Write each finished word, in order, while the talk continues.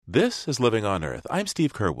This is Living on Earth. I'm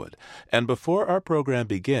Steve Curwood, and before our program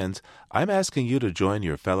begins, I'm asking you to join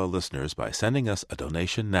your fellow listeners by sending us a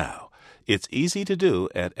donation now. It's easy to do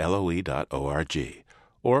at LOE.org,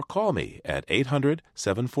 or call me at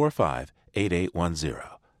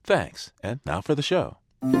 800-745-8810. Thanks, and now for the show.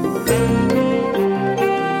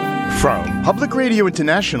 From Public Radio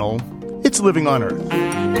International, it's Living on Earth.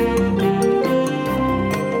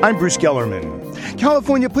 I'm Bruce Gellerman.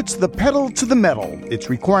 California puts the pedal to the metal. It's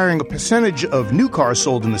requiring a percentage of new cars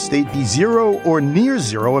sold in the state be zero or near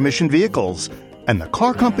zero emission vehicles. And the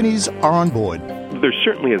car companies are on board. There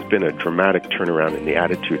certainly has been a dramatic turnaround in the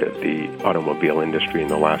attitude of the automobile industry in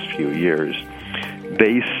the last few years.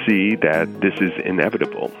 They see that this is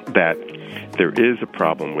inevitable, that there is a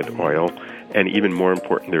problem with oil, and even more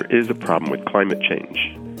important, there is a problem with climate change.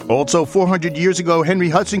 Also, 400 years ago, Henry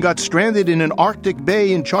Hudson got stranded in an Arctic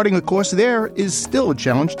bay, and charting a course there is still a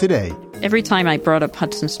challenge today. Every time I brought up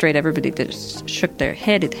Hudson Strait, everybody just shook their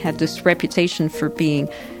head. It had this reputation for being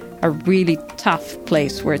a really tough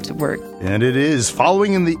place where to work. And it is,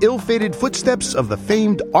 following in the ill-fated footsteps of the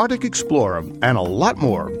famed Arctic explorer, and a lot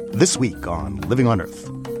more this week on Living on Earth.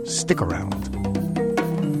 Stick around.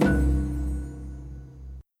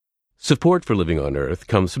 Support for Living on Earth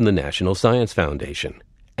comes from the National Science Foundation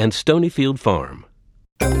and Stonyfield Farm.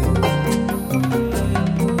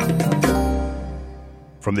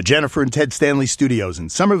 From the Jennifer and Ted Stanley Studios in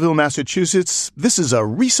Somerville, Massachusetts, this is a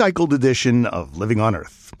recycled edition of Living on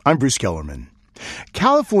Earth. I'm Bruce Kellerman.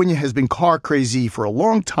 California has been car crazy for a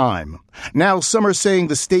long time. Now some are saying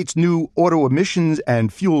the state's new auto emissions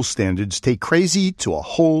and fuel standards take crazy to a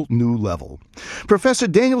whole new level. Professor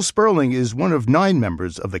Daniel Sperling is one of 9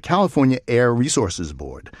 members of the California Air Resources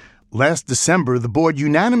Board. Last December, the board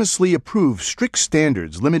unanimously approved strict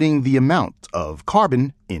standards limiting the amount of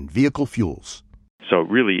carbon in vehicle fuels. So it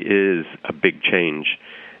really is a big change.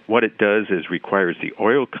 What it does is requires the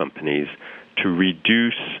oil companies to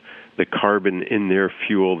reduce the carbon in their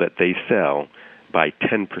fuel that they sell by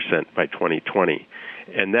 10% by 2020.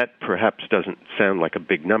 And that perhaps doesn't sound like a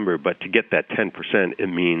big number, but to get that 10%, it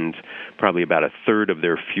means probably about a third of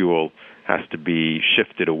their fuel has to be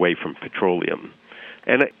shifted away from petroleum.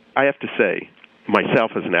 And I have to say,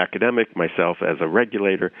 myself as an academic, myself as a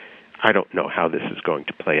regulator, I don't know how this is going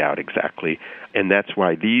to play out exactly. And that's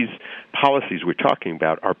why these policies we're talking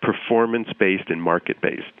about are performance-based and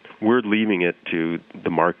market-based. We're leaving it to the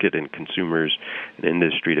market and consumers and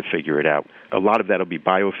industry to figure it out. A lot of that will be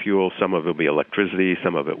biofuel, some of it will be electricity,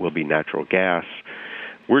 some of it will be natural gas.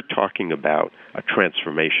 We're talking about a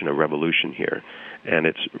transformation, a revolution here, and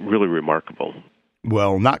it's really remarkable.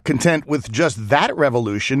 Well, not content with just that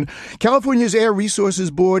revolution, California's Air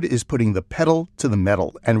Resources Board is putting the pedal to the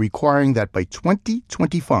metal and requiring that by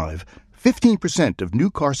 2025, 15% of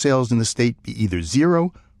new car sales in the state be either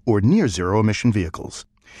zero or near zero emission vehicles.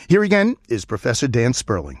 Here again is Professor Dan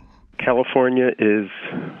Sperling. California is,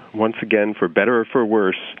 once again, for better or for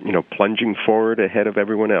worse, plunging forward ahead of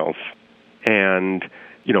everyone else. And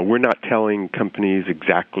we're not telling companies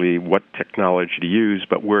exactly what technology to use,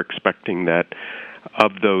 but we're expecting that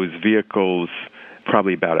of those vehicles,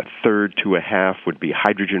 probably about a third to a half would be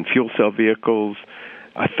hydrogen fuel cell vehicles,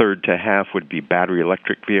 a third to half would be battery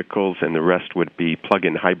electric vehicles, and the rest would be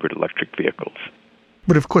plug-in hybrid electric vehicles.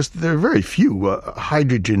 But of course, there are very few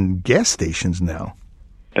hydrogen gas stations now.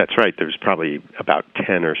 That's right. There's probably about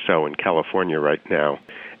 10 or so in California right now.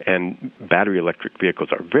 And battery electric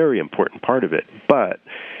vehicles are a very important part of it. But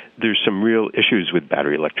there's some real issues with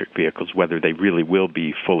battery electric vehicles, whether they really will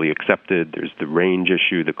be fully accepted. There's the range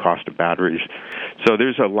issue, the cost of batteries. So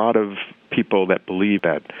there's a lot of people that believe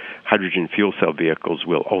that hydrogen fuel cell vehicles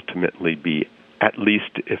will ultimately be at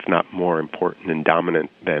least, if not more important and dominant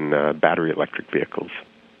than battery electric vehicles.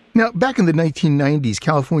 Now, back in the 1990s,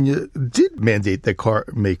 California did mandate that car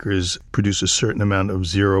makers produce a certain amount of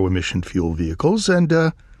zero-emission fuel vehicles, and,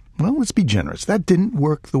 let's be generous. That didn't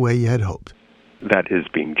work the way you had hoped. That is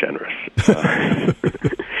being generous.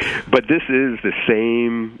 But this is the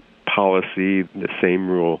same policy, the same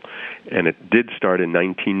rule, and it did start in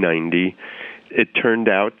 1990. It turned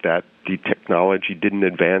out that the technology didn't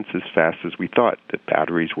advance as fast as we thought. The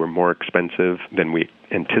batteries were more expensive than we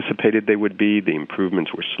anticipated they would be. The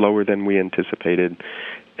improvements were slower than we anticipated.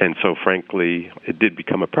 And so, frankly, it did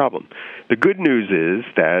become a problem. The good news is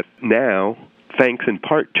that now, thanks in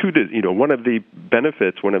part to one of the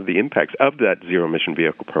benefits, one of the impacts of that zero-emission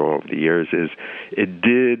vehicle program over the years is it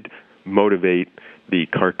did motivate the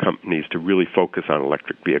car companies to really focus on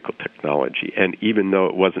electric vehicle technology. And even though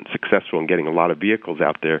it wasn't successful in getting a lot of vehicles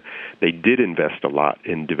out there, they did invest a lot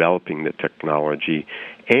in developing the technology.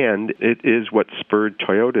 And it is what spurred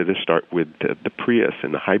Toyota to start with the Prius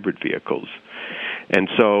and the hybrid vehicles. And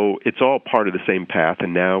so it's all part of the same path.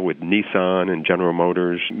 And now with Nissan and General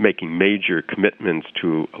Motors making major commitments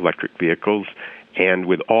to electric vehicles, and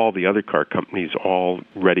with all the other car companies all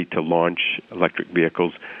ready to launch electric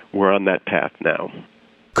vehicles, we're on that path now.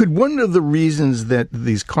 Could one of the reasons that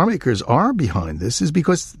these car makers are behind this is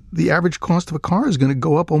because the average cost of a car is going to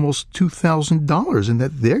go up almost $2,000 and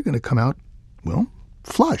that they're going to come out, well,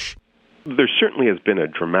 flush? There certainly has been a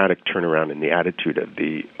dramatic turnaround in the attitude of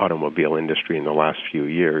the automobile industry in the last few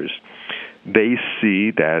years. They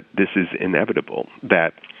see that this is inevitable,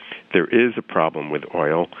 that there is a problem with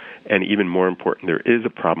oil, and even more important, there is a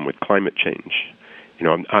problem with climate change. You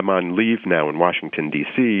know, I'm on leave now in Washington,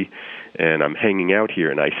 D.C., and I'm hanging out here,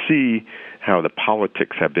 and I see how the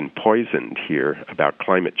politics have been poisoned here about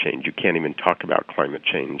climate change. You can't even talk about climate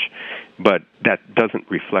change. But that doesn't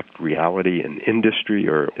reflect reality in industry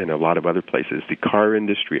or in a lot of other places. The car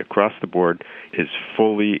industry across the board is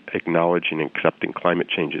fully acknowledging and accepting climate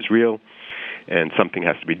change is real, and something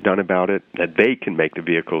has to be done about it, that they can make the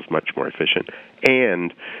vehicles much more efficient,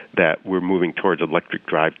 and that we're moving towards electric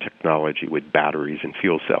drive technology with batteries and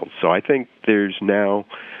fuel cells. So I think there's now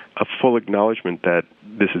a full acknowledgement that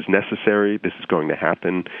this is necessary, this is going to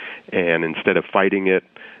happen, and instead of fighting it,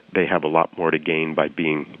 they have a lot more to gain by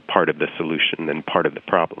being part of the solution than part of the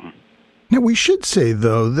problem. Now, we should say,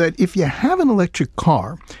 though, that if you have an electric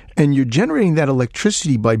car and you're generating that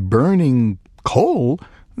electricity by burning coal,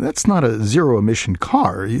 that's not a zero-emission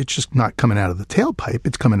car. It's just not coming out of the tailpipe.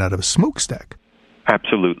 It's coming out of a smokestack.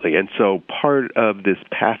 Absolutely. And so part of this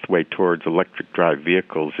pathway towards electric drive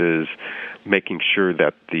vehicles is making sure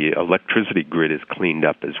that the electricity grid is cleaned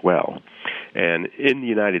up as well. And in the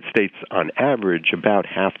United States, on average, about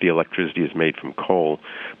half the electricity is made from coal,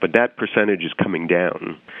 but that percentage is coming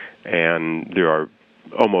down. And there are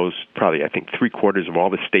almost probably, I think, 3/4 of all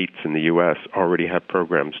the states in the U.S. already have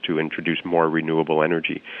programs to introduce more renewable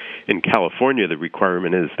energy. In California, the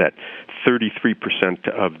requirement is that 33%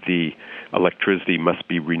 of the electricity must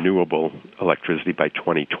be renewable electricity by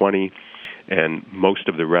 2020, and most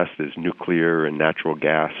of the rest is nuclear and natural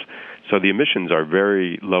gas. So the emissions are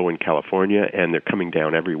very low in California, and they're coming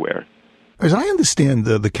down everywhere. As I understand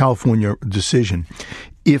the California decision,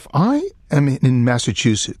 if I am in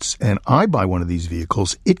Massachusetts and I buy one of these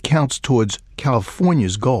vehicles, it counts towards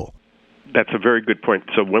California's goal. That's a very good point.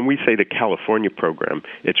 So when we say the California program,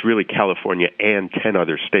 it's really California and 10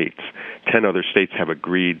 other states. 10 other states have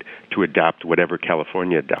agreed to adopt whatever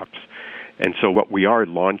California adopts. And so what we are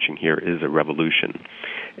launching here is a revolution.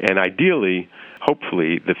 And ideally,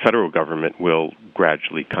 hopefully, the federal government will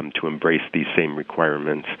gradually come to embrace these same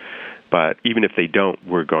requirements. But even if they don't,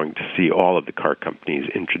 we're going to see all of the car companies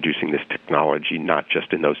introducing this technology, not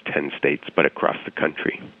just in those 10 states, but across the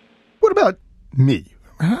country. What about me?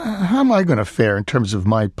 How am I going to fare in terms of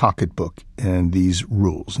my pocketbook and these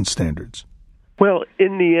rules and standards? Well,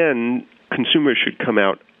 in the end, consumers should come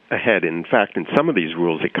out ahead. In fact, in some of these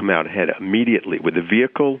rules, they come out ahead immediately. With the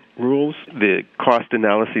vehicle rules, the cost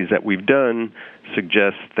analyses that we've done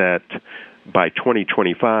suggest that by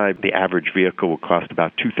 2025, the average vehicle will cost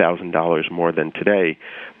about $2,000 more than today,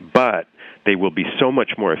 but they will be so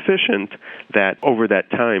much more efficient that over that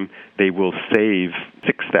time, they will save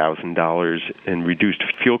 $6,000 in reduced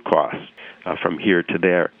fuel costs from here to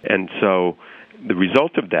there. And so the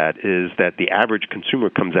result of that is that the average consumer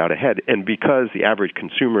comes out ahead. And because the average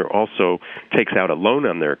consumer also takes out a loan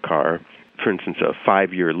on their car, for instance, a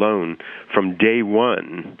 5-year loan, from day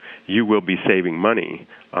one, you will be saving money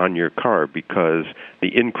on your car because the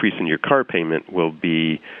increase in your car payment will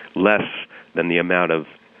be less than the amount of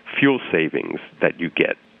fuel savings that you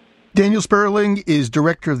get. Daniel Sperling is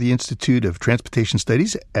director of the Institute of Transportation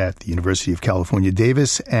Studies at the University of California,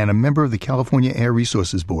 Davis, and a member of the California Air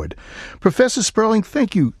Resources Board. Professor Sperling,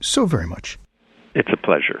 thank you so very much. It's a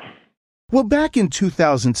pleasure. Well, back in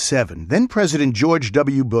 2007, then-President George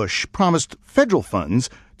W. Bush promised federal funds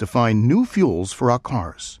to find new fuels for our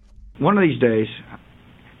cars. One of these days,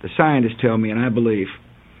 the scientists tell me, and I believe,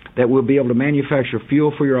 that we'll be able to manufacture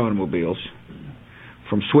fuel for your automobiles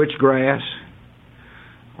from switchgrass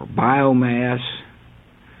or biomass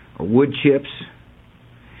or wood chips.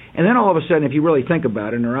 And then all of a sudden, if you really think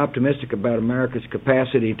about it and are optimistic about America's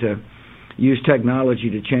capacity to use technology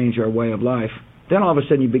to change our way of life, then all of a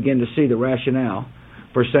sudden you begin to see the rationale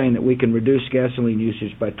for saying that we can reduce gasoline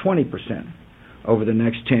usage by 20% over the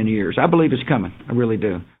next 10 years. I believe it's coming. I really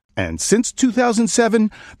do. And since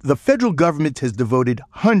 2007, the federal government has devoted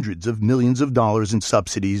hundreds of millions of dollars in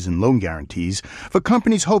subsidies and loan guarantees for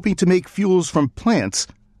companies hoping to make fuels from plants,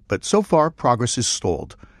 but so far progress is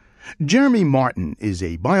stalled. Jeremy Martin is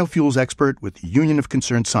a biofuels expert with the Union of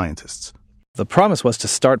Concerned Scientists. The promise was to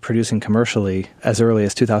start producing commercially as early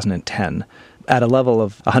as 2010 at a level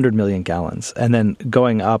of 100 million gallons, and then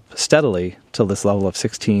going up steadily till this level of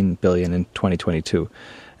 16 billion in 2022.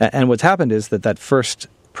 And what's happened is that first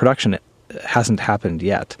production hasn't happened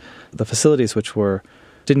yet. The facilities which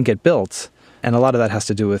didn't get built, and a lot of that has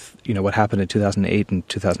to do with what happened in 2008 and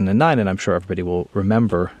 2009, and I'm sure everybody will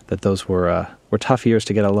remember that those were tough years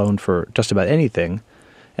to get a loan for just about anything,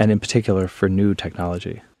 and in particular for new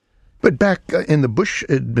technology. But back in the Bush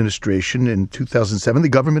administration in 2007, the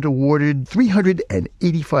government awarded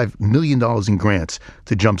 $385 million in grants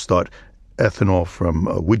to jumpstart ethanol from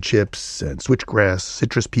wood chips and switchgrass,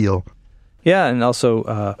 citrus peel. Yeah, and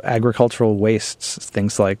also agricultural wastes,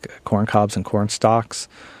 things like corn cobs and corn stalks,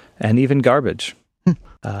 and even garbage.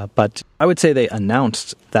 But I would say they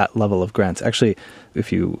announced that level of grants. Actually,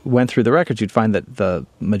 if you went through the records, you'd find that the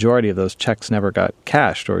majority of those checks never got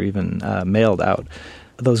cashed or even mailed out.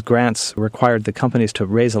 Those grants required the companies to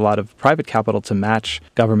raise a lot of private capital to match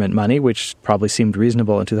government money, which probably seemed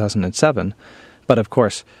reasonable in 2007. But of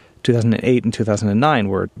course, 2008 and 2009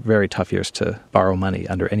 were very tough years to borrow money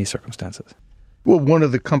under any circumstances. Well, one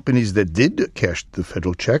of the companies that did cash the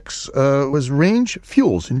federal checks was Range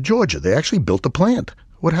Fuels in Georgia. They actually built a plant.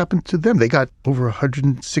 What happened to them? They got over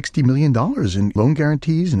 $160 million in loan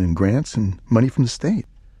guarantees and in grants and money from the state.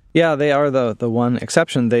 Yeah, they are the one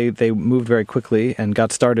exception. They moved very quickly and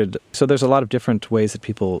got started. So there's a lot of different ways that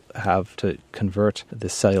people have to convert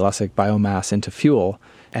this cellulosic biomass into fuel.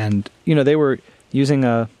 And, they were using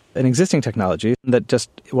an existing technology that just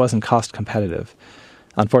wasn't cost competitive.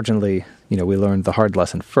 Unfortunately, we learned the hard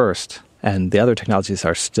lesson first, and the other technologies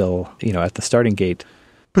are still, at the starting gate.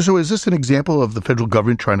 So is this an example of the federal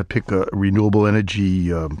government trying to pick a renewable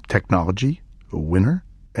energy technology, a winner,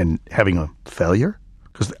 and having a failure?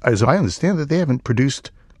 Because as I understand it, they haven't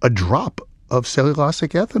produced a drop of cellulosic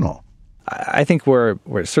ethanol. I think we're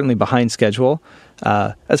certainly behind schedule.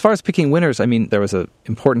 As far as picking winners, there was an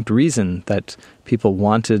important reason that people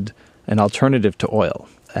wanted an alternative to oil,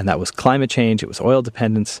 and that was climate change, it was oil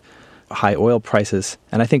dependence, high oil prices,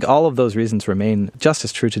 and I think all of those reasons remain just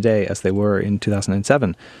as true today as they were in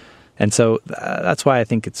 2007. And so that's why I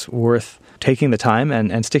think it's worth taking the time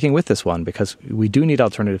and sticking with this one, because we do need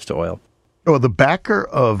alternatives to oil. Well, the backer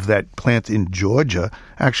of that plant in Georgia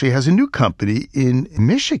actually has a new company in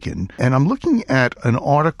Michigan. And I'm looking at an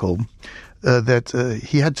article that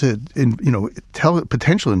he had to, tell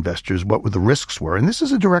potential investors what the risks were. And this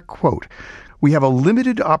is a direct quote. "We have a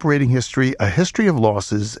limited operating history, a history of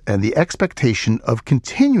losses, and the expectation of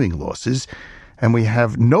continuing losses. And we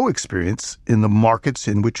have no experience in the markets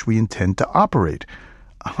in which we intend to operate."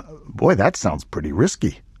 Boy, that sounds pretty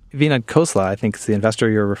risky. Vinod Khosla, I think, is the investor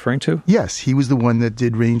you're referring to? Yes, he was the one that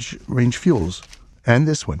did Range Fuels and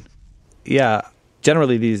this one. Yeah.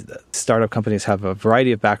 Generally, these startup companies have a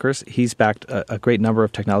variety of backers. He's backed a great number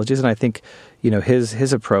of technologies, and I think,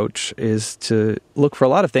 his approach is to look for a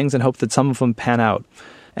lot of things and hope that some of them pan out.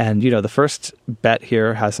 And, the first bet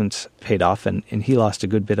here hasn't paid off, and he lost a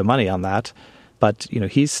good bit of money on that. But,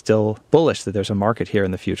 he's still bullish that there's a market here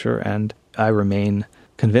in the future, and I remain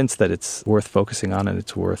convinced that it's worth focusing on and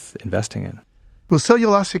it's worth investing in. Well,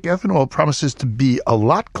 cellulosic ethanol promises to be a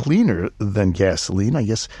lot cleaner than gasoline. I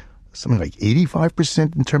guess something like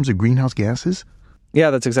 85% in terms of greenhouse gases.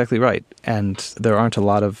 Yeah, that's exactly right. And there aren't a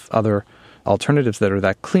lot of other alternatives that are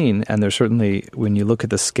that clean. And there's certainly, when you look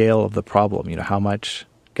at the scale of the problem, how much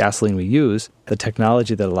gasoline we use, the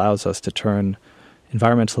technology that allows us to turn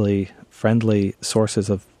environmentally friendly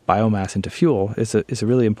sources of biomass into fuel is a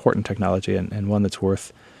really important technology and one that's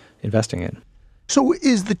worth investing in. So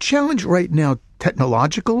is the challenge right now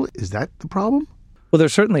technological? Is that the problem? Well,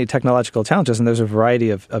 there's certainly technological challenges, and there's a variety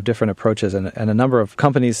of different approaches, and a number of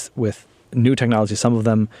companies with new technology. Some of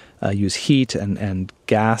them use heat and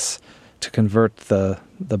gas to convert the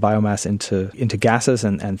biomass into gases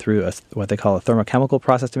and through what they call a thermochemical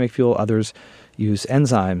process to make fuel. Others use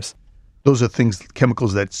enzymes. Those are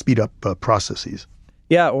chemicals that speed up processes.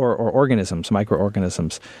 Yeah, or organisms,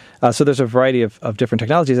 microorganisms. So there's a variety of different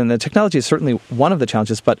technologies, and the technology is certainly one of the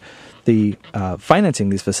challenges, but the financing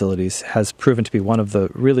these facilities has proven to be one of the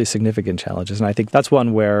really significant challenges. And I think that's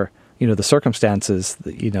one where, the circumstances,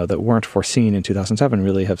 that weren't foreseen in 2007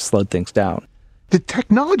 really have slowed things down. The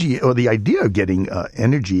technology or the idea of getting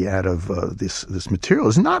energy out of this material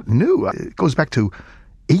is not new. It goes back to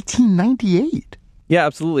 1898. Yeah,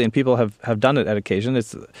 absolutely. And people have done it at occasion.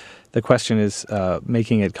 The question is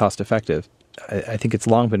making it cost effective. I think it's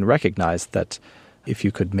long been recognized that if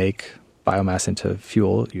you could make biomass into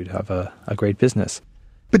fuel, you'd have a great business.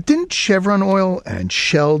 But didn't Chevron Oil and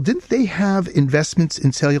Shell, didn't they have investments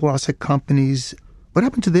in cellulosic companies? What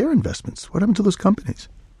happened to their investments? What happened to those companies?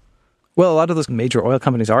 Well, a lot of those major oil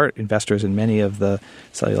companies are investors in many of the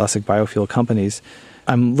cellulosic biofuel companies.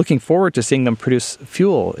 I'm looking forward to seeing them produce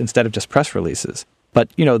fuel instead of just press releases. But,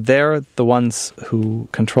 they're the ones who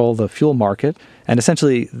control the fuel market. And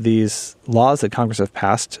essentially, these laws that Congress have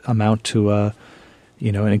passed amount to an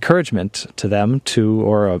encouragement to them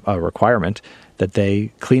or a requirement that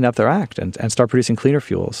they clean up their act and start producing cleaner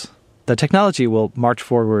fuels. The technology will march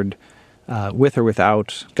forward with or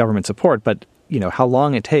without government support, but how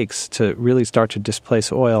long it takes to really start to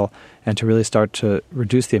displace oil and to really start to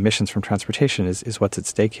reduce the emissions from transportation is what's at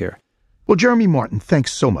stake here. Well, Jeremy Martin,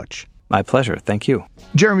 thanks so much. My pleasure. Thank you.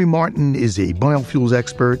 Jeremy Martin is a biofuels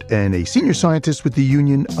expert and a senior scientist with the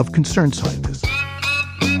Union of Concerned Scientists.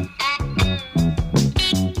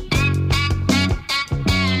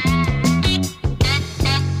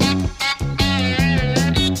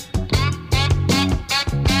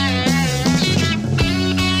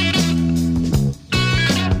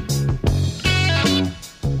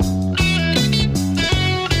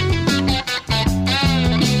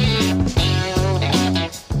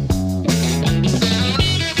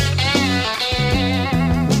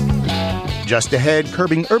 Just ahead,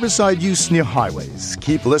 curbing herbicide use near highways.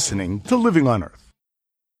 Keep listening to Living on Earth.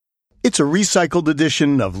 It's a recycled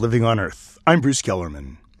edition of Living on Earth. I'm Bruce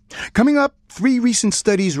Kellerman. Coming up, 3 recent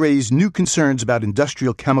studies raise new concerns about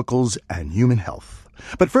industrial chemicals and human health.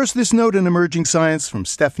 But first, this note in emerging science from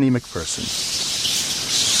Stephanie McPherson.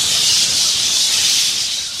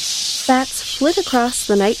 Bats flit across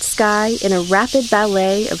the night sky in a rapid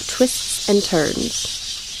ballet of twists and turns.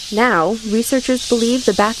 Now, researchers believe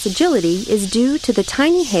the bat's agility is due to the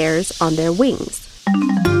tiny hairs on their wings.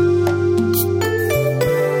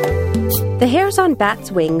 The hairs on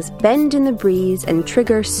bats' wings bend in the breeze and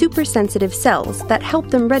trigger supersensitive cells that help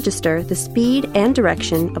them register the speed and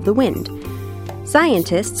direction of the wind.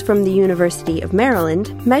 Scientists from the University of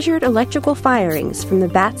Maryland measured electrical firings from the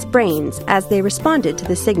bats' brains as they responded to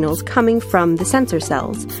the signals coming from the sensor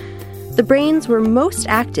cells. The brains were most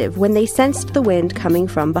active when they sensed the wind coming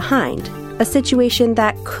from behind, a situation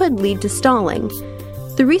that could lead to stalling.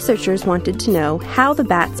 The researchers wanted to know how the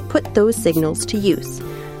bats put those signals to use.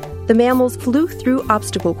 The mammals flew through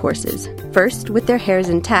obstacle courses, first with their hairs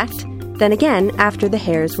intact, then again after the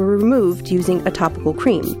hairs were removed using a topical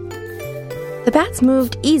cream. The bats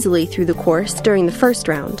moved easily through the course during the first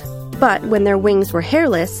round, but when their wings were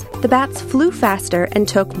hairless, the bats flew faster and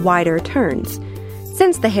took wider turns.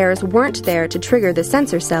 Since the hairs weren't there to trigger the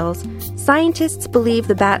sensor cells, scientists believe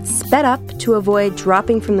the bats sped up to avoid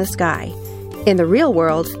dropping from the sky. In the real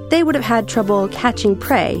world, they would have had trouble catching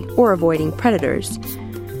prey or avoiding predators.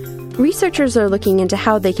 Researchers are looking into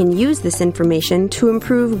how they can use this information to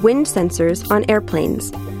improve wind sensors on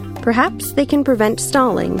airplanes. Perhaps they can prevent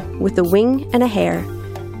stalling with a wing and a hair.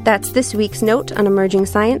 That's this week's Note on Emerging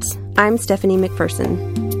Science. I'm Stephanie McPherson.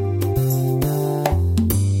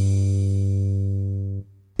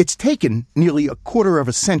 It's taken nearly a quarter of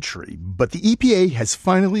a century, but the EPA has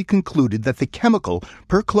finally concluded that the chemical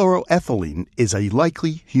perchloroethylene is a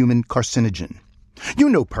likely human carcinogen. You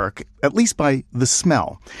know perc, at least by the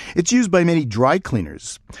smell. It's used by many dry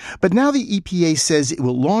cleaners. But now the EPA says it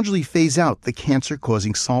will largely phase out the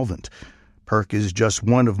cancer-causing solvent. Perc is just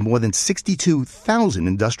one of more than 62,000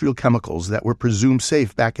 industrial chemicals that were presumed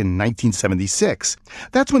safe back in 1976.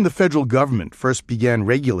 That's when the federal government first began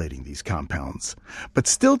regulating these compounds. But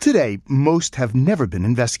still today, most have never been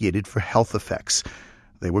investigated for health effects.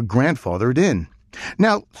 They were grandfathered in.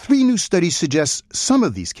 Now, 3 new studies suggest some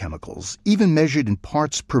of these chemicals, even measured in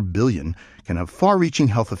parts per billion, can have far-reaching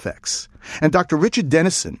health effects. And Dr. Richard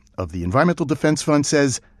Dennison of the Environmental Defense Fund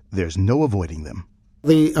says there's no avoiding them.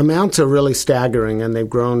 The amounts are really staggering, and they've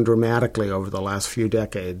grown dramatically over the last few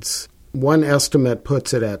decades. One estimate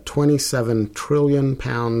puts it at 27 trillion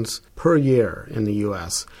pounds per year in the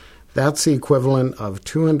U.S. That's the equivalent of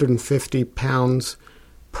 250 pounds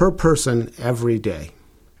per person every day.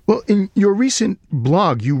 Well, in your recent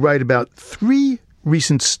blog, you write about 3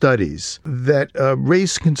 recent studies that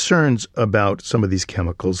raise concerns about some of these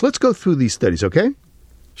chemicals. Let's go through these studies, okay?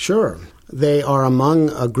 Sure. They are among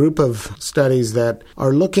a group of studies that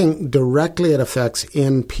are looking directly at effects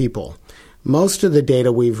in people. Most of the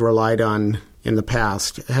data we've relied on in the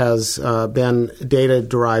past has been data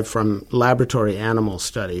derived from laboratory animal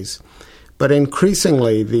studies. But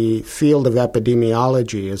increasingly, the field of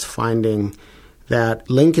epidemiology is finding that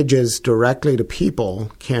linkages directly to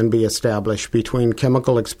people can be established between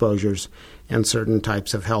chemical exposures and certain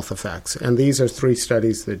types of health effects. And these are 3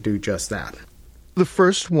 studies that do just that. The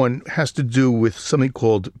first one has to do with something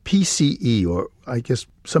called PCE, or I guess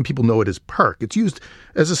some people know it as PERC. It's used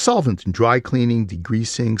as a solvent in dry cleaning,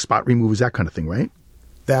 degreasing, spot removers, that kind of thing, right?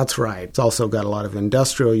 That's right. It's also got a lot of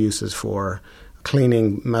industrial uses for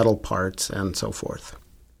cleaning metal parts and so forth.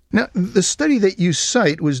 Now, the study that you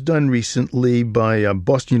cite was done recently by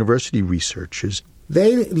Boston University researchers.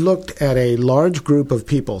 They looked at a large group of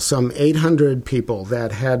people, some 800 people,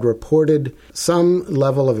 that had reported some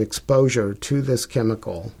level of exposure to this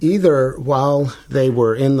chemical, either while they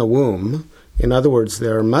were in the womb, in other words,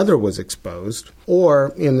 their mother was exposed,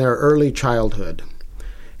 or in their early childhood.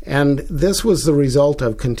 And this was the result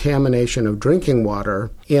of contamination of drinking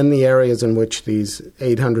water in the areas in which these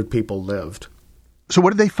 800 people lived. So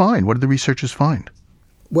what did they find? What did the researchers find?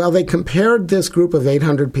 Well, they compared this group of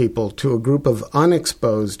 800 people to a group of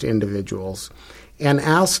unexposed individuals and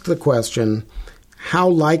asked the question, how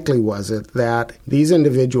likely was it that these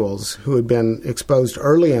individuals who had been exposed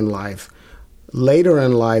early in life, later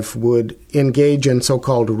in life would engage in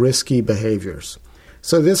so-called risky behaviors?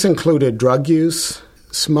 So this included drug use,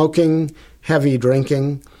 smoking, heavy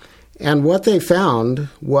drinking, and what they found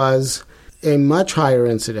was a much higher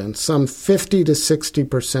incidence, some 50 to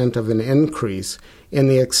 60% of an increase in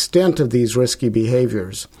the extent of these risky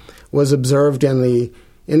behaviors was observed in the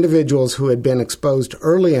individuals who had been exposed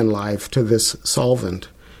early in life to this solvent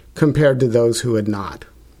compared to those who had not.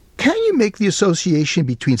 Can you make the association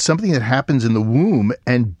between something that happens in the womb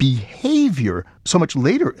and behavior so much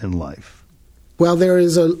later in life? Well, there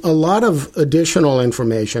is a lot of additional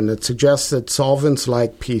information that suggests that solvents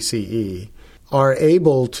like PCE are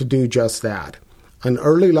able to do just that. An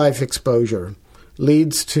early life exposure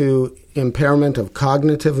leads to impairment of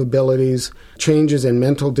cognitive abilities, changes in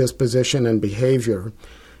mental disposition and behavior.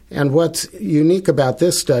 And what's unique about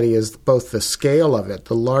this study is both the scale of it,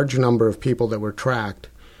 the large number of people that were tracked,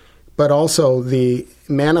 but also the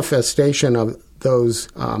manifestation of those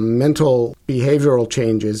mental behavioral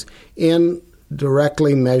changes in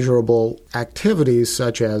directly measurable activities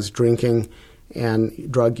such as drinking and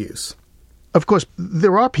drug use. Of course,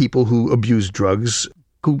 there are people who abuse drugs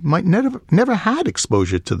who might never had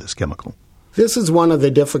exposure to this chemical. This is one of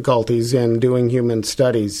the difficulties in doing human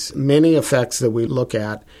studies. Many effects that we look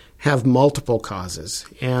at have multiple causes,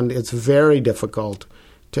 and it's very difficult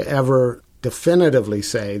to ever definitively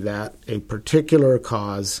say that a particular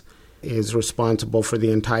cause is responsible for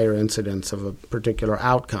the entire incidence of a particular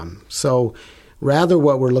outcome. So rather,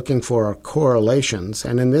 what we're looking for are correlations,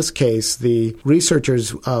 and in this case, the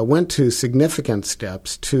researchers went to significant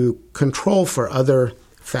steps to control for other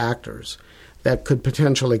factors that could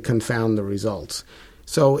potentially confound the results.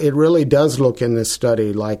 So it really does look in this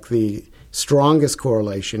study like the strongest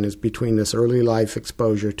correlation is between this early life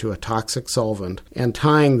exposure to a toxic solvent and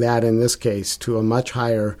tying that, in this case, to a much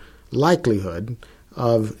higher likelihood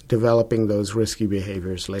of developing those risky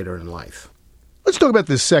behaviors later in life. Let's talk about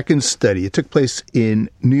the second study. It took place in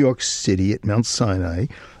New York City at Mount Sinai.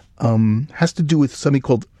 Has to do with something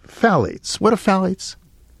called phthalates. What are phthalates?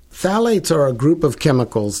 Phthalates are a group of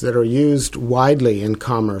chemicals that are used widely in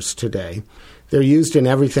commerce today. They're used in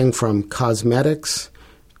everything from cosmetics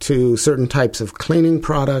to certain types of cleaning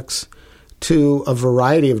products to a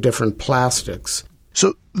variety of different plastics.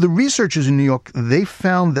 So the researchers in New York, they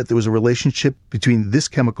found that there was a relationship between this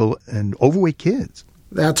chemical and overweight kids.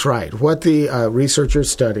 That's right. What the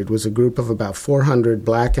researchers studied was a group of about 400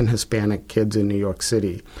 Black and Hispanic kids in New York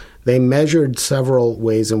City. They measured several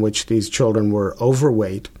ways in which these children were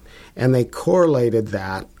overweight, and they correlated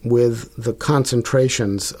that with the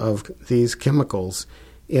concentrations of these chemicals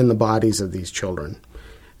in the bodies of these children.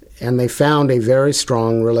 And they found a very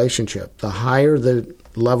strong relationship. The higher the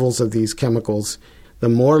levels of these chemicals, the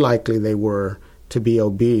more likely they were to be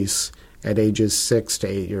obese at ages 6 to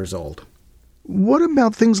 8 years old. What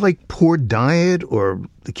about things like poor diet or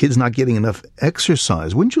the kids not getting enough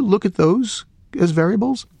exercise? Wouldn't you look at those as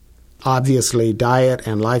variables? Obviously, diet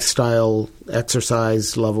and lifestyle,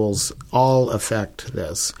 exercise levels all affect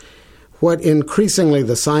this. What increasingly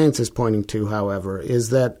the science is pointing to, however, is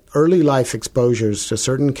that early life exposures to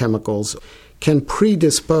certain chemicals can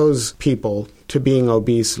predispose people to being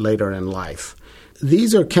obese later in life.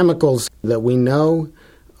 These are chemicals that we know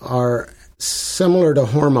are similar to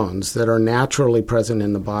hormones that are naturally present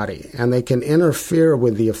in the body, and they can interfere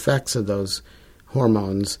with the effects of those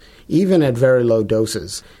hormones, even at very low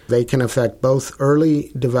doses. They can affect both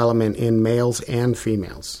early development in males and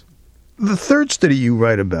females. The third study you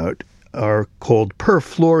write about are called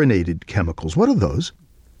perfluorinated chemicals. What are those?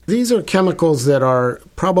 These are chemicals that are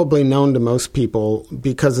probably known to most people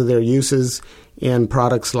because of their uses in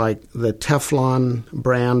products like the Teflon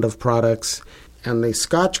brand of products and the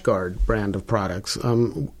Scotchgard brand of products.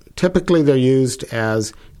 Typically, they're used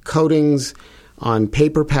as coatings on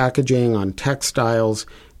paper packaging, on textiles,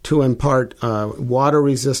 to impart water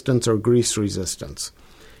resistance or grease resistance.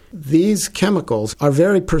 These chemicals are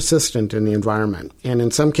very persistent in the environment, and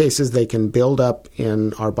in some cases they can build up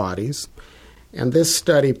in our bodies. And this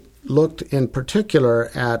study looked in particular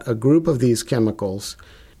at a group of these chemicals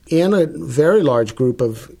in a very large group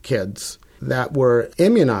of kids that were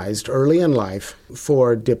immunized early in life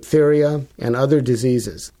for diphtheria and other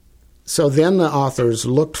diseases. So then the authors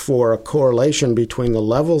looked for a correlation between the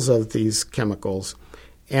levels of these chemicals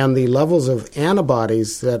and the levels of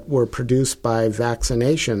antibodies that were produced by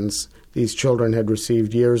vaccinations these children had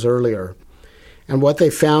received years earlier. And what they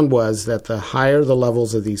found was that the higher the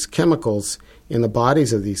levels of these chemicals in the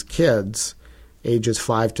bodies of these kids, ages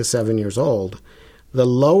 5 to 7 years old, the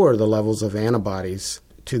lower the levels of antibodies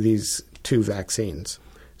to these two vaccines.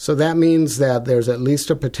 So that means that there's at least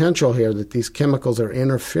a potential here that these chemicals are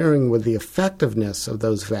interfering with the effectiveness of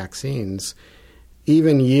those vaccines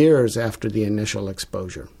even years after the initial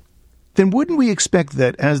exposure. Then wouldn't we expect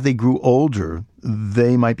that as they grew older,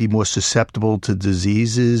 they might be more susceptible to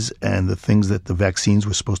diseases and the things that the vaccines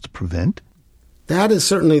were supposed to prevent? That is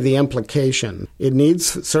certainly the implication. It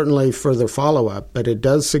needs certainly further follow-up, but it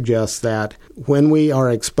does suggest that when we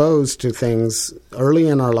are exposed to things early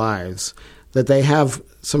in our lives, that they have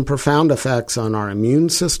some profound effects on our immune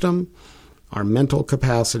system, our mental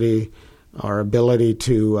capacity, our ability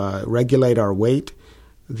to regulate our weight.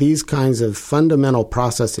 These kinds of fundamental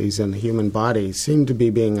processes in the human body seem to be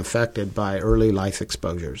being affected by early life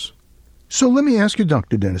exposures. So let me ask you,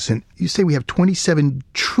 Dr. Dennison, you say we have 27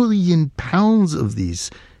 trillion pounds of these.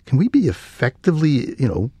 Can we be effectively,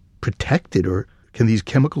 protected, or can these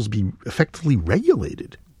chemicals be effectively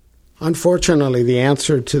regulated? Unfortunately, the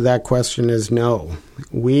answer to that question is no.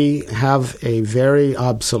 We have a very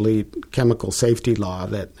obsolete chemical safety law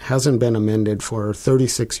that hasn't been amended for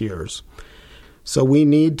 36 years. So we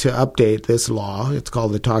need to update this law. It's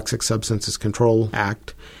called the Toxic Substances Control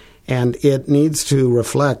Act, and it needs to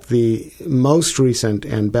reflect the most recent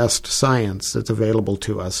and best science that's available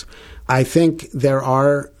to us. I think there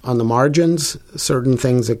are, on the margins, certain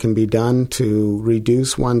things that can be done to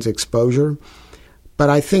reduce one's exposure. But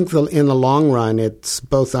I think in the long run, it's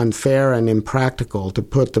both unfair and impractical to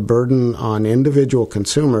put the burden on individual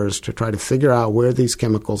consumers to try to figure out where these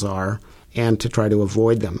chemicals are and to try to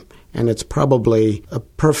avoid them. And it's probably a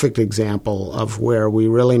perfect example of where we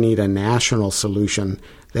really need a national solution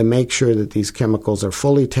that makes sure that these chemicals are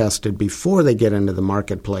fully tested before they get into the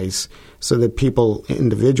marketplace so that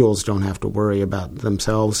individuals don't have to worry about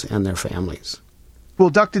themselves and their families. Well,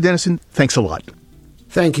 Dr. Dennison, thanks a lot.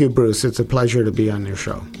 Thank you, Bruce. It's a pleasure to be on your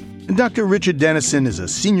show. And Dr. Richard Dennison is a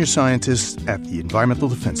senior scientist at the Environmental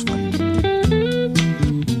Defense Fund.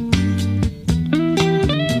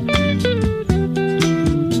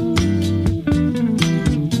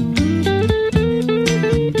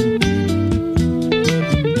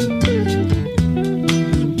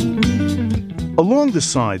 Along the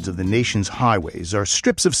sides of the nation's highways are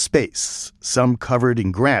strips of space, some covered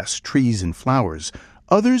in grass, trees, and flowers,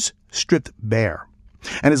 others stripped bare.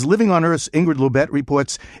 And as Living on Earth's Ingrid Lobet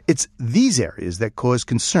reports, it's these areas that cause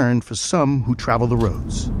concern for some who travel the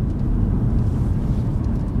roads.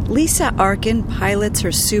 Lisa Arkin pilots her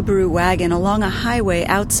Subaru wagon along a highway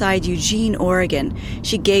outside Eugene, Oregon.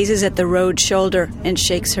 She gazes at the road shoulder and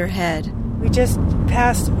shakes her head. We just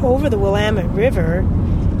passed over the Willamette River,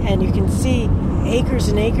 and you can see acres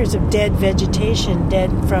and acres of dead vegetation, dead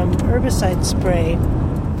from herbicide spray.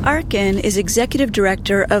 Arkin is executive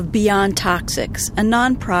director of Beyond Toxics, a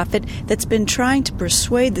nonprofit that's been trying to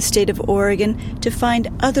persuade the state of Oregon to find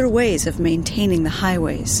other ways of maintaining the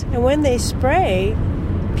highways. And when they spray,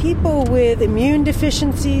 people with immune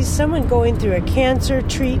deficiencies, someone going through a cancer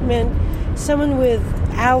treatment, someone with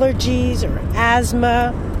allergies or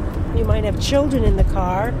asthma, you might have children in the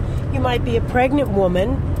car, you might be a pregnant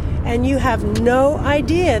woman, and you have no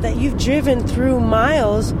idea that you've driven through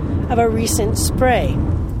miles of a recent spray.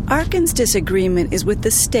 Arkin's disagreement is with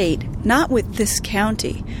the state, not with this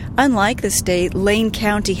county. Unlike the state, Lane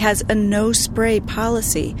County has a no-spray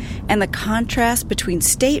policy, and the contrast between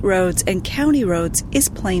state roads and county roads is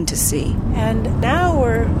plain to see. And now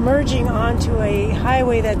we're merging onto a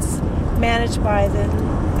highway that's managed by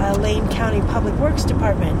the Lane County Public Works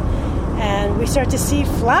Department. And we start to see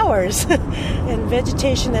flowers and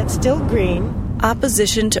vegetation that's still green.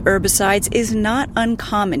 Opposition to herbicides is not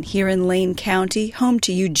uncommon here in Lane County, home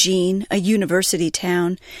to Eugene, a university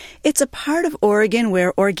town. It's a part of Oregon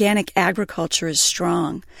where organic agriculture is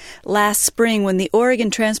strong. Last spring, when the Oregon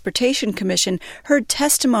Transportation Commission heard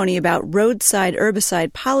testimony about roadside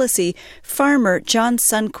herbicide policy, farmer John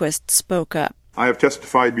Sundquist spoke up. I have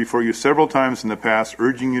testified before you several times in the past,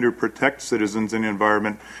 urging you to protect citizens and the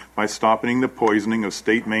environment by stopping the poisoning of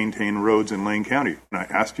state-maintained roads in Lane County. And I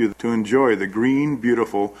asked you to enjoy the green,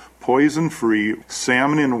 beautiful, poison-free,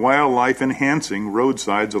 salmon and wildlife-enhancing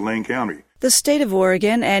roadsides of Lane County. The state of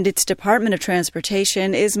Oregon and its Department of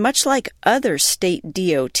Transportation is much like other state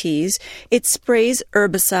DOTs. It sprays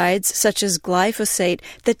herbicides such as glyphosate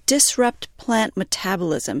that disrupt plant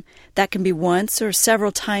metabolism. That can be once or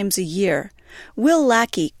several times a year. Will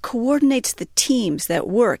Lackey coordinates the teams that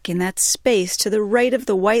work in that space to the right of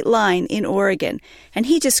the white line in Oregon, and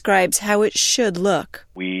he describes how it should look.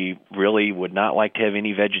 We really would not like to have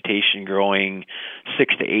any vegetation growing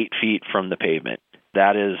 6 to 8 feet from the pavement.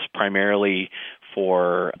 That is primarily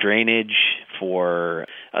for drainage, for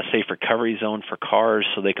a safe recovery zone for cars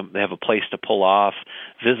so they have a place to pull off,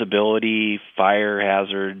 visibility, fire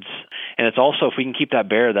hazards. And it's also, if we can keep that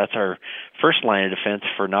bare, that's our first line of defense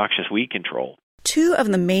for noxious weed control. Two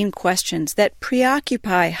of the main questions that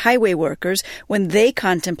preoccupy highway workers when they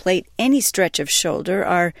contemplate any stretch of shoulder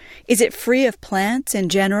are, is it free of plants in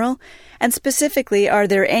general? And specifically, are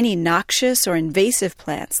there any noxious or invasive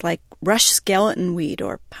plants like rush skeleton weed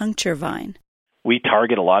or puncture vine? We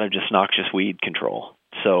target a lot of just noxious weed control.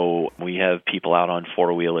 So we have people out on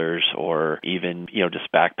four-wheelers or even,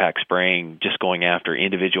 just backpack spraying, just going after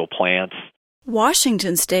individual plants.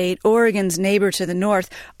 Washington State, Oregon's neighbor to the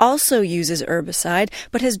north, also uses herbicide,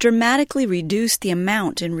 but has dramatically reduced the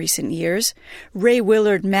amount in recent years. Ray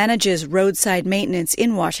Willard manages roadside maintenance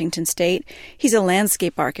in Washington State. He's a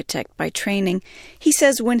landscape architect by training. He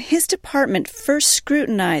says when his department first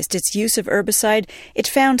scrutinized its use of herbicide, it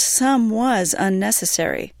found some was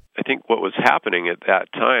unnecessary. I think what was happening at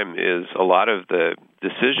that time is a lot of the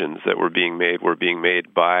decisions that were being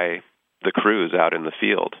made by the crews out in the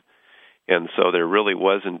field. And so there really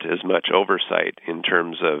wasn't as much oversight in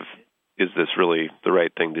terms of, is this really the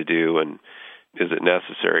right thing to do, and is it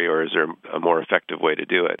necessary, or is there a more effective way to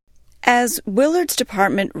do it? As Willard's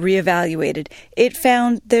department reevaluated, it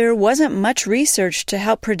found there wasn't much research to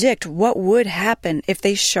help predict what would happen if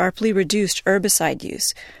they sharply reduced herbicide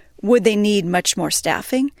use. Would they need much more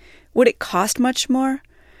staffing? Would it cost much more?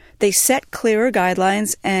 They set clearer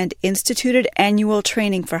guidelines and instituted annual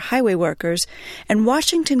training for highway workers, and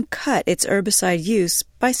Washington cut its herbicide use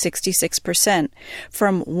by 66%,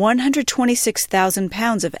 from 126,000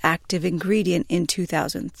 pounds of active ingredient in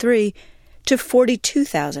 2003 to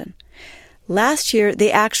 42,000. Last year,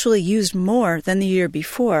 they actually used more than the year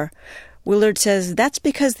before. Willard says that's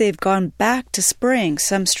because they've gone back to spraying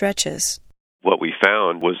some stretches. What we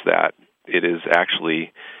found was that it is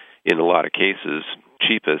actually, in a lot of cases,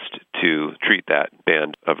 cheapest to treat that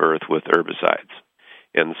band of earth with herbicides.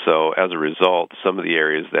 And so as a result, some of the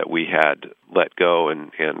areas that we had let go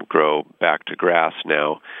and grow back to grass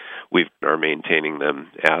now, we are maintaining them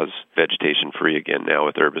as vegetation free again now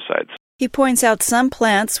with herbicides. He points out some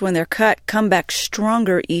plants, when they're cut, come back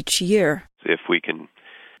stronger each year. If we can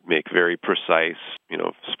make very precise,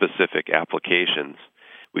 specific applications,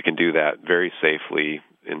 we can do that very safely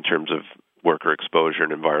in terms of worker exposure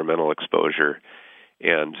and environmental exposure.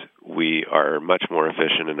 And we are much more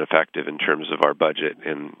efficient and effective in terms of our budget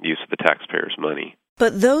and use of the taxpayers' money.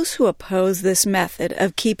 But those who oppose this method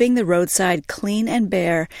of keeping the roadside clean and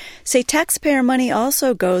bare say taxpayer money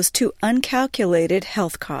also goes to uncalculated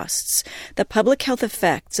health costs. The public health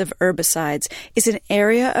effects of herbicides is an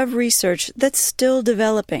area of research that's still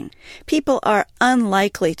developing. People are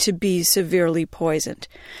unlikely to be severely poisoned.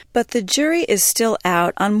 But the jury is still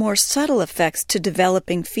out on more subtle effects to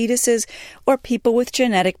developing fetuses or people with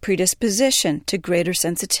genetic predisposition to greater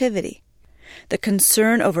sensitivity. The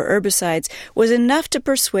concern over herbicides was enough to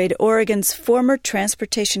persuade Oregon's former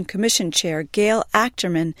Transportation Commission Chair, Gail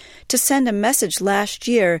Achterman, to send a message last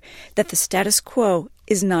year that the status quo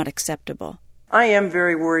is not acceptable. I am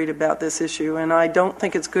very worried about this issue, and I don't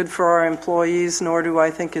think it's good for our employees, nor do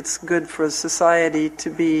I think it's good for society to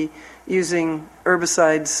be using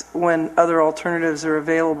herbicides when other alternatives are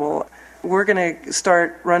available. We're going to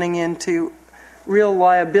start running into real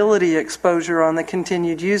liability exposure on the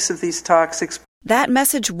continued use of these toxics. That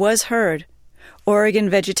message was heard. Oregon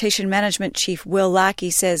Vegetation Management Chief Will Lackey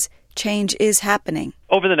says change is happening.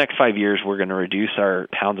 Over the next 5 years, we're going to reduce our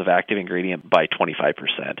pounds of active ingredient by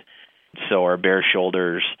 25%. So our bare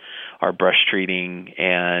shoulders our brush treating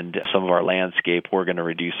and some of our landscape, we're going to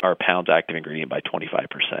reduce our pounds active ingredient by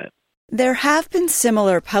 25%. There have been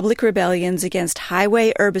similar public rebellions against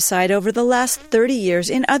highway herbicide over the last 30 years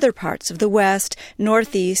in other parts of the West,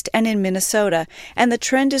 Northeast, and in Minnesota, and the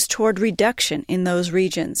trend is toward reduction in those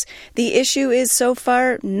regions. The issue is so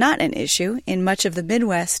far not an issue in much of the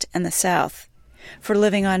Midwest and the South. For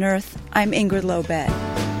Living on Earth, I'm Ingrid Lobet.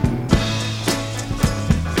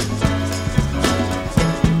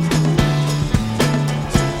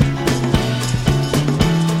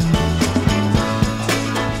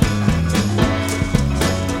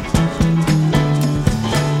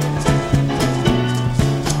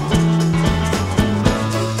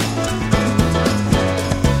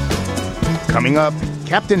 Coming up,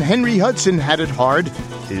 Captain Henry Hudson had it hard,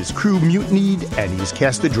 his crew mutinied, and he's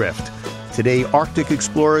cast adrift. Today, Arctic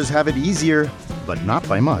explorers have it easier, but not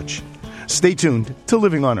by much. Stay tuned to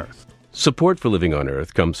Living on Earth. Support for Living on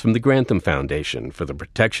Earth comes from the Grantham Foundation for the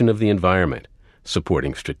Protection of the Environment,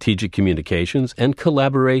 supporting strategic communications and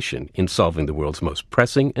collaboration in solving the world's most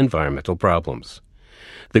pressing environmental problems.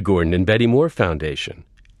 The Gordon and Betty Moore Foundation,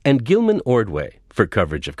 and Gilman Ordway for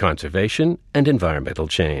coverage of conservation and environmental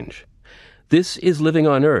change. This is Living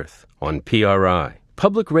on Earth on PRI,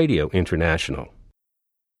 Public Radio International.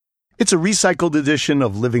 It's a recycled edition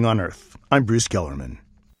of Living on Earth. I'm Bruce Kellerman.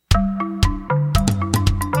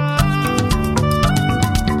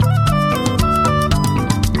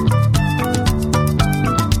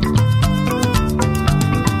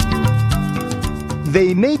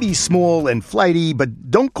 They may be small and flighty,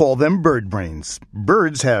 but don't call them bird brains.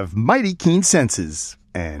 Birds have mighty keen senses,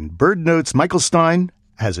 and BirdNote's Michael Stein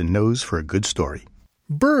has a nose for a good story.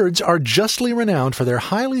 Birds are justly renowned for their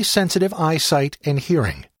highly sensitive eyesight and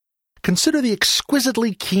hearing. Consider the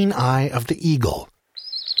exquisitely keen eye of the eagle.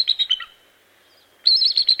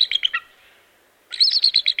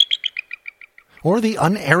 Or the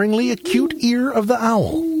unerringly acute ear of the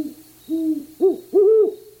owl.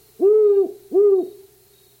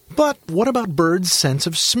 But what about birds' sense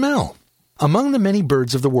of smell? Among the many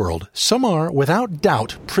birds of the world, some are, without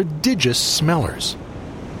doubt, prodigious smellers.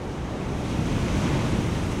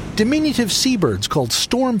 Diminutive seabirds called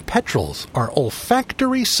storm petrels are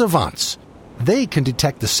olfactory savants. They can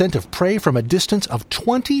detect the scent of prey from a distance of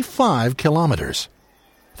 25 kilometers.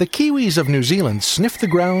 The kiwis of New Zealand sniff the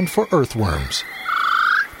ground for earthworms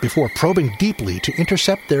before probing deeply to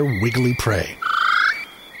intercept their wiggly prey.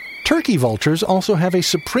 Turkey vultures also have a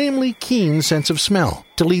supremely keen sense of smell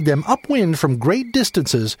to lead them upwind from great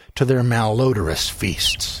distances to their malodorous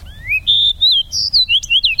feasts.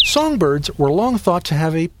 Songbirds were long thought to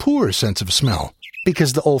have a poor sense of smell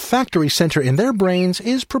because the olfactory center in their brains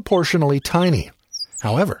is proportionally tiny.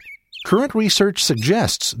 However, current research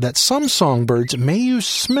suggests that some songbirds may use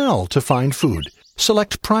smell to find food,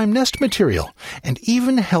 select prime nest material, and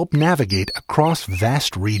even help navigate across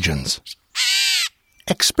vast regions.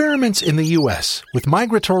 Experiments in the U.S. with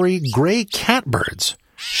migratory gray catbirds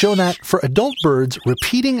show that for adult birds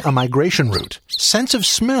repeating a migration route, sense of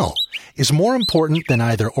smell is more important than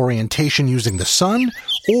either orientation using the sun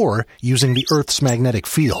or using the Earth's magnetic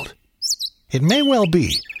field. It may well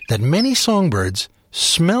be that many songbirds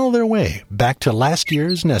smell their way back to last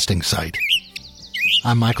year's nesting site.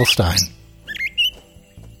 I'm Michael Stein.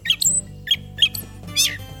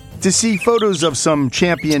 To see photos of some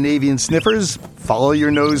champion avian sniffers, follow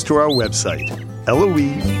your nose to our website,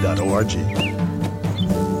 LOE.org.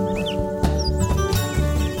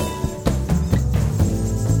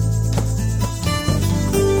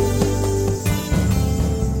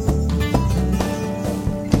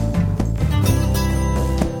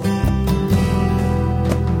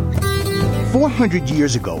 400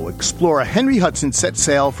 years ago, explorer Henry Hudson set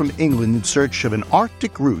sail from England in search of an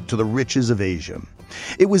Arctic route to the riches of Asia.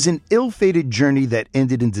 It was an ill-fated journey that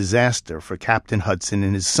ended in disaster for Captain Hudson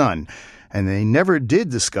and his son, and they never did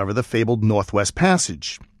discover the fabled Northwest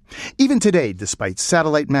Passage. Even today, despite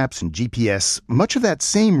satellite maps and GPS, much of that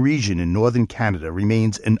same region in northern Canada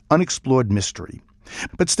remains an unexplored mystery.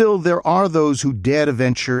 But still, there are those who dare to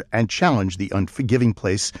venture and challenge the unforgiving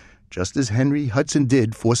place, just as Henry Hudson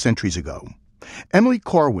did 4 centuries ago. Emily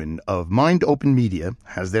Corwin of Mind Open Media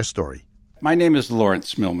has their story. My name is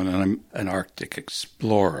Lawrence Millman, and I'm an Arctic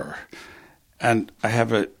explorer. And I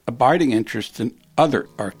have an abiding interest in other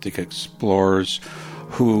Arctic explorers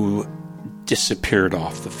who disappeared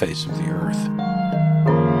off the face of the Earth.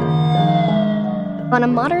 On a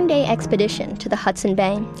modern-day expedition to the Hudson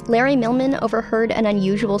Bay, Larry Millman overheard an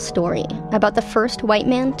unusual story about the first white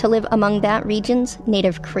man to live among that region's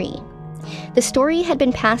native Cree. The story had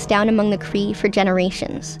been passed down among the Cree for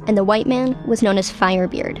generations, and the white man was known as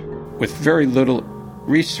Firebeard. With very little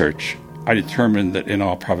research, I determined that in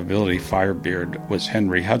all probability Firebeard was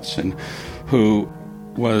Henry Hudson, who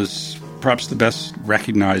was perhaps the best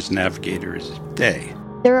recognized navigator of his day.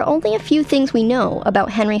 There are only a few things we know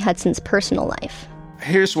about Henry Hudson's personal life.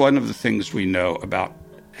 Here's one of the things we know about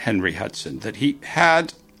Henry Hudson, that he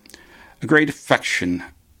had a great affection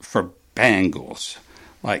for bangles,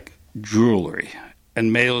 like jewelry.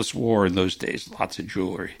 And males wore in those days lots of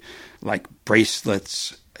jewelry, like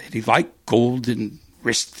bracelets. He liked golden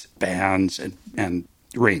wristbands and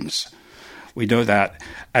rings. We know that.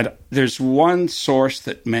 And there's one source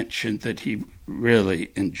that mentioned that he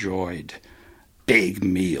really enjoyed big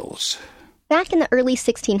meals. Back in the early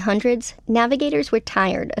 1600s, navigators were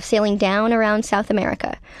tired of sailing down around South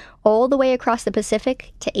America, all the way across the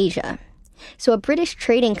Pacific to Asia. So a British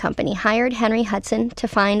trading company hired Henry Hudson to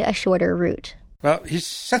find a shorter route. Well, he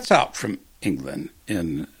sets out from England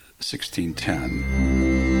in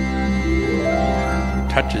 1610,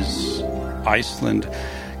 touches Iceland,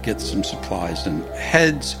 gets some supplies, and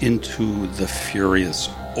heads into the furious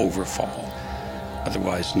Overfall,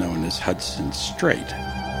 otherwise known as Hudson Strait.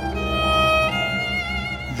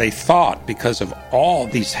 They thought, because of all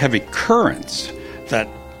these heavy currents, that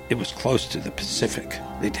it was close to the Pacific.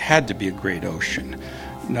 It had to be a great ocean.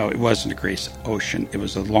 No, it wasn't a great ocean. It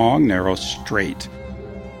was a long, narrow strait.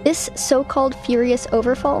 This so-called furious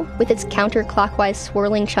overfall, with its counterclockwise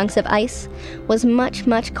swirling chunks of ice, was much,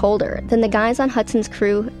 much colder than the guys on Hudson's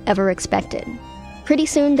crew ever expected. Pretty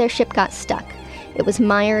soon, their ship got stuck. It was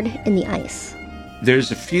mired in the ice.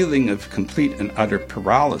 There's a feeling of complete and utter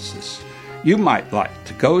paralysis. You might like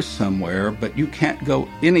to go somewhere, but you can't go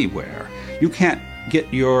anywhere. You can't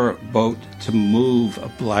get your boat to move a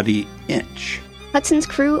bloody inch. Hudson's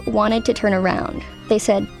crew wanted to turn around. They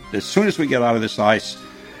said, as soon as we get out of this ice,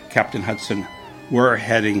 Captain Hudson, we're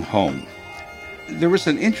heading home. There was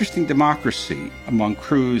an interesting democracy among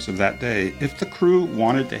crews of that day. If the crew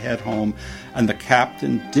wanted to head home and the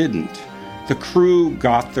captain didn't, the crew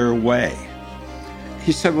got their way.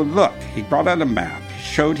 He said, well, look, he brought out a map. He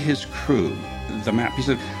showed his crew the map. He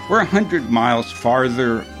said, we're 100 miles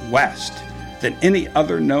farther west than any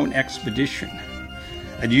other known expedition,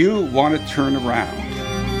 and you want to turn around.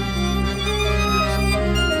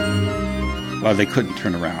 Well, they couldn't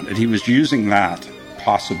turn around, and he was using that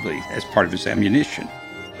possibly as part of his ammunition.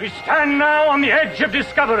 We stand now on the edge of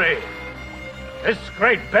discovery. This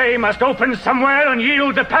great bay must open somewhere and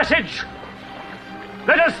yield the passage.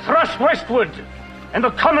 Let us thrust westward in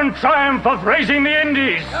the common triumph of raising the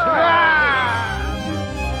Indies.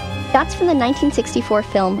 That's from the 1964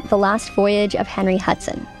 film The Last Voyage of Henry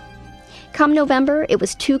Hudson. Come November, it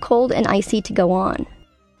was too cold and icy to go on.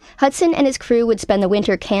 Hudson and his crew would spend the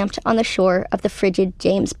winter camped on the shore of the frigid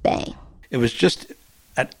James Bay. It was just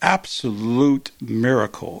an absolute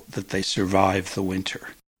miracle that they survived the winter.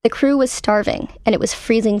 The crew was starving, and it was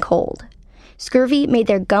freezing cold. Scurvy made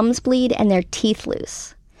their gums bleed and their teeth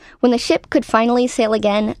loose. When the ship could finally sail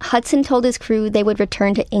again, Hudson told his crew they would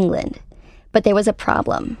return to England. But there was a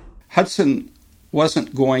problem. Hudson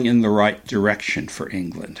wasn't going in the right direction for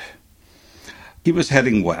England. He was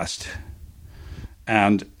heading west,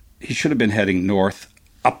 and he should have been heading north,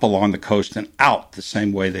 up along the coast and out the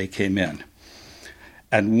same way they came in.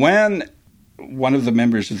 And when one of the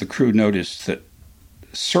members of the crew noticed that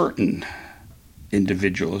certain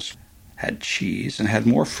individuals had cheese and had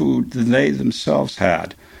more food than they themselves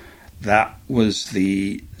had, that was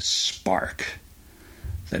the spark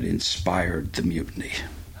that inspired the mutiny.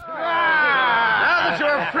 Now that you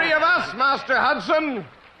are free of us, Master Hudson,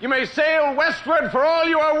 you may sail westward for all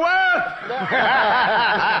you are worth.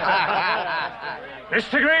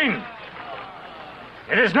 Mr. Green,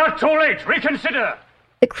 it is not too late. Reconsider.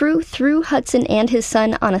 The crew threw Hudson and his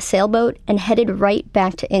son on a sailboat and headed right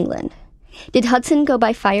back to England. Did Hudson go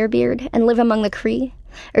by Firebeard and live among the Cree?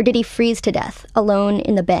 Or did he freeze to death, alone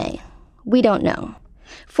in the bay? We don't know.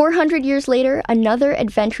 400 years later, another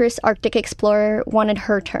adventurous Arctic explorer wanted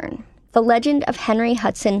her turn. The legend of Henry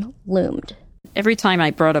Hudson loomed. Every time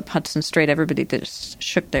I brought up Hudson Strait, everybody just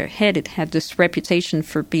shook their head. It had this reputation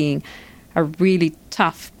for being a really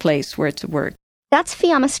tough place where to work. That's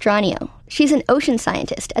Fiamma Stranio. She's an ocean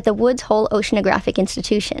scientist at the Woods Hole Oceanographic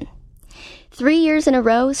Institution. 3 years in a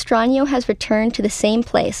row, Stranio has returned to the same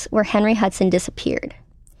place where Henry Hudson disappeared.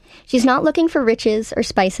 She's not looking for riches or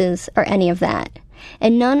spices or any of that,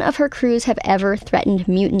 and none of her crews have ever threatened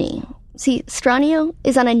mutiny. See, Stranio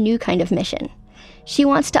is on a new kind of mission. She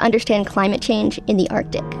wants to understand climate change in the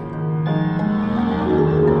Arctic.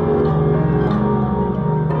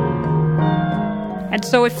 And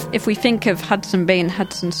so if we think of Hudson Bay and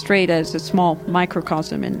Hudson Strait as a small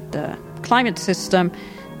microcosm in the climate system,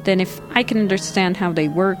 then if I can understand how they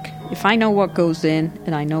work, if I know what goes in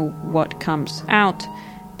and I know what comes out,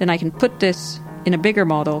 then I can put this in a bigger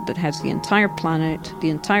model that has the entire planet, the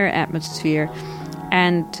entire atmosphere,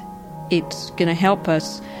 and it's going to help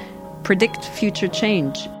us predict future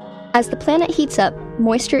change. As the planet heats up,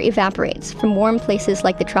 moisture evaporates from warm places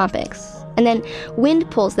like the tropics, and then wind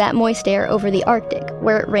pulls that moist air over the Arctic,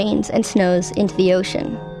 where it rains and snows into the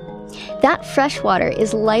ocean. That fresh water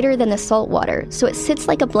is lighter than the salt water, so it sits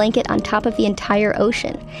like a blanket on top of the entire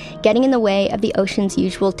ocean, getting in the way of the ocean's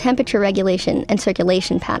usual temperature regulation and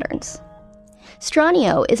circulation patterns.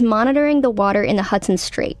 Stranio is monitoring the water in the Hudson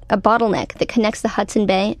Strait, a bottleneck that connects the Hudson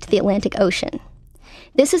Bay to the Atlantic Ocean.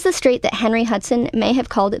 This is the strait that Henry Hudson may have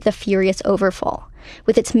called the Furious Overfall,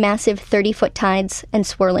 with its massive 30-foot tides and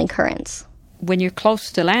swirling currents. When you're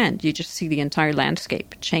close to land, you just see the entire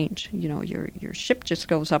landscape change. You know, your ship just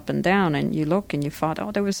goes up and down, and you look and you thought,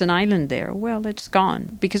 oh, there was an island there. Well, it's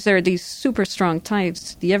gone. Because there are these super strong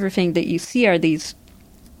tides. The everything that you see are these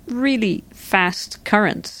really fast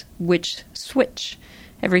currents, which switch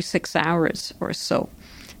every 6 hours or so.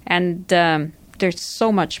 And there's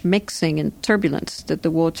so much mixing and turbulence that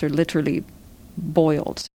the water literally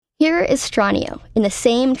boils. Here is Stranio, in the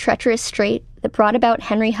same treacherous strait that brought about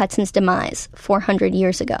Henry Hudson's demise 400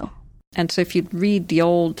 years ago. And so if you read the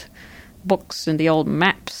old books and the old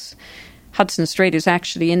maps, Hudson Strait is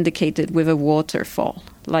actually indicated with a waterfall.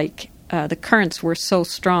 Like the currents were so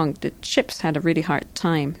strong that ships had a really hard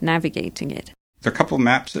time navigating it. There are a couple of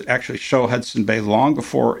maps that actually show Hudson Bay long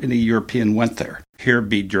before any European went there. Here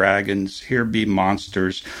be dragons, here be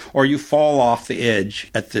monsters, or you fall off the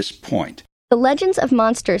edge at this point. The legends of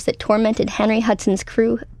monsters that tormented Henry Hudson's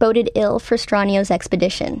crew boded ill for Stranio's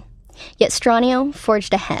expedition. Yet Stranio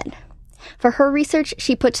forged ahead. For her research,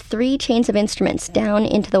 she puts 3 chains of instruments down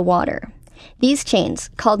into the water. These chains,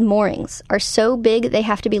 called moorings, are so big they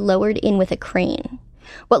have to be lowered in with a crane.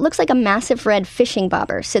 What looks like a massive red fishing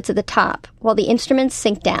bobber sits at the top, while the instruments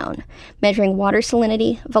sink down, measuring water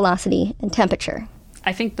salinity, velocity, and temperature.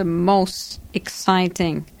 I think the most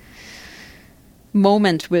exciting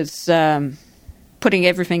moment was putting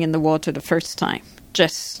everything in the water the first time.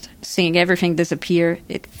 Just seeing everything disappear,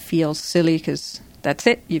 it feels silly because that's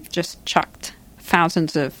it. You've just chucked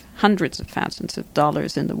hundreds of thousands of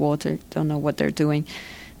dollars in the water. Don't know what they're doing.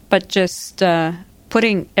 But just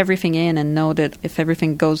putting everything in and know that if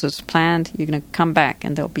everything goes as planned, you're going to come back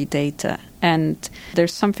and there'll be data. And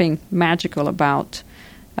there's something magical about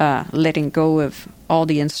letting go of all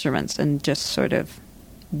the instruments and just sort of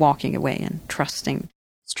walking away and trusting.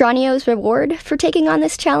 Stranio's reward for taking on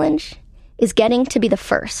this challenge is getting to be the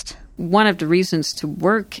first. One of the reasons to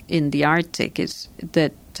work in the Arctic is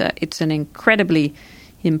that it's an incredibly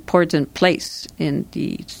important place in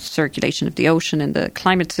the circulation of the ocean and the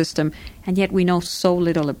climate system, and yet we know so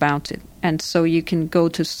little about it. And so you can go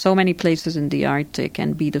to so many places in the Arctic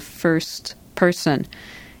and be the first person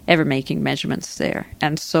ever making measurements there.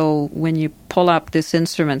 And so when you pull up this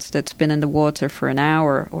instrument that's been in the water for an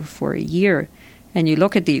hour or for a year, and you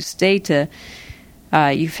look at these data,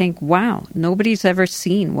 you think, wow, nobody's ever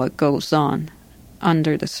seen what goes on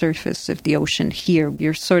under the surface of the ocean here.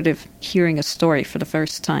 You're sort of hearing a story for the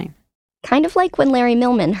first time. Kind of like when Larry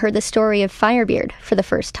Millman heard the story of Firebeard for the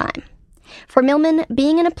first time. For Millman,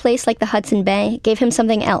 being in a place like the Hudson Bay gave him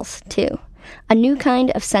something else, too. A new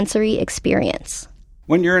kind of sensory experience.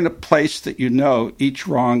 When you're in a place that you know each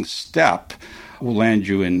wrong step will land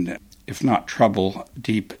you in, if not trouble,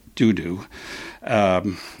 deep doo-doo,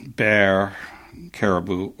 bear,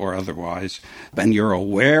 caribou, or otherwise, and you're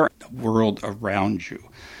aware of the world around you.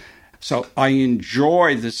 So I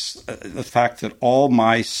enjoy this, the fact that all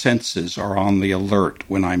my senses are on the alert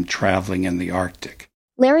when I'm traveling in the Arctic.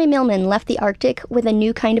 Larry Millman left the Arctic with a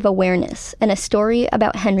new kind of awareness and a story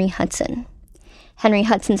about Henry Hudson. Henry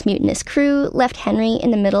Hudson's mutinous crew left Henry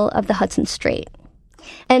in the middle of the Hudson Strait.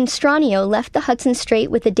 And Stranio left the Hudson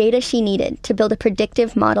Strait with the data she needed to build a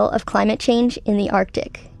predictive model of climate change in the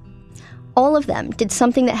Arctic. All of them did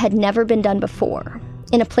something that had never been done before,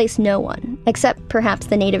 in a place no one, except perhaps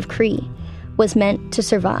the native Cree, was meant to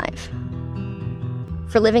survive.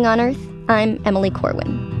 For Living on Earth, I'm Emily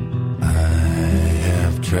Corwin. I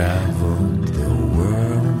have traveled the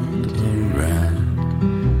world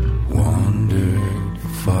around, wandered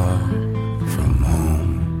far from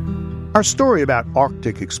home. Our story about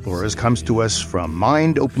Arctic explorers comes to us from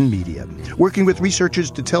Mind Open Media, working with researchers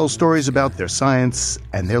to tell stories about their science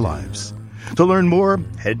and their lives. To learn more,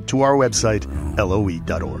 head to our website,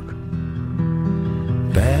 LOE.org.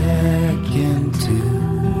 Back into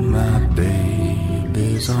my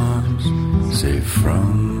baby's arms, safe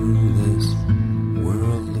from this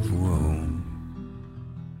world of woe.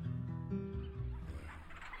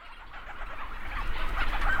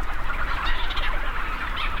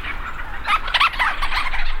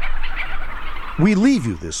 We leave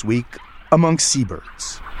you this week among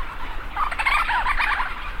seabirds.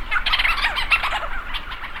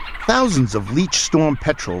 Thousands of leech storm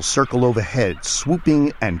petrels circle overhead,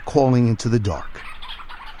 swooping and calling into the dark.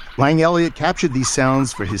 Lang Elliott captured these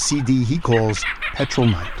sounds for his CD he calls Petrel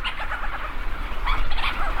Night.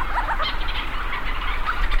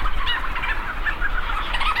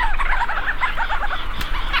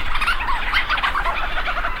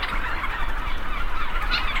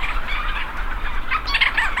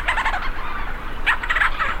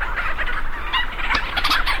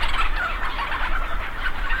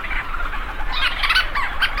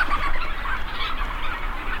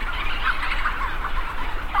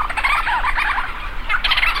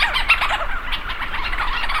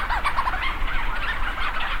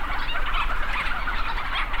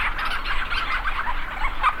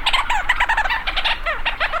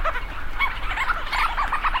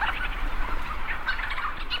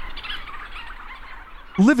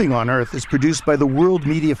 Living on Earth is produced by the World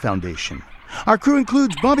Media Foundation. Our crew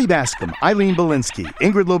includes Bobby Bascom, Eileen Belinsky,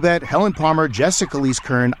 Ingrid Lobet, Helen Palmer, Jessica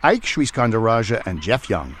Lees-Kern, Ike Sriskandarajah, and Jeff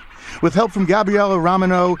Young, with help from Gabriela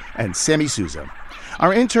Romano and Sammy Souza.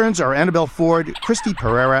 Our interns are Annabelle Ford, Christy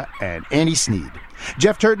Pereira, and Annie Sneed.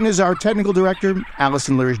 Jeff Turton is our technical director.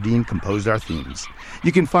 Allison Lirish-Dean composed our themes.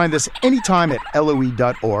 You can find us anytime at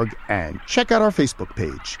LOE.org and check out our Facebook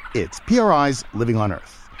page. It's PRI's Living on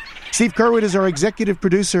Earth. Steve Kerwood is our executive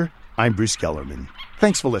producer. I'm Bruce Kellerman.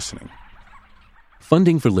 Thanks for listening.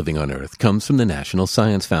 Funding for Living on Earth comes from the National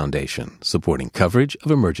Science Foundation, supporting coverage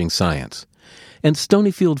of emerging science. And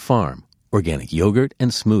Stonyfield Farm, organic yogurt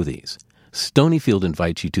and smoothies. Stonyfield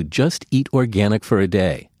invites you to just eat organic for a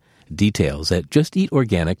day. Details at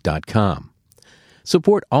justeatorganic.com.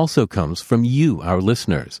 Support also comes from you, our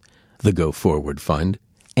listeners, the Go Forward Fund,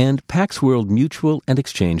 and Pax World Mutual and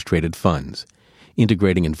Exchange Traded Funds,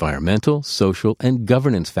 integrating environmental, social, and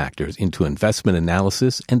governance factors into investment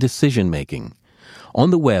analysis and decision-making.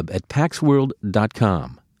 On the web at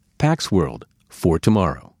paxworld.com. Pax World for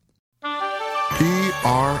tomorrow.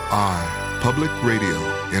 PRI, Public Radio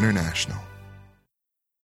International.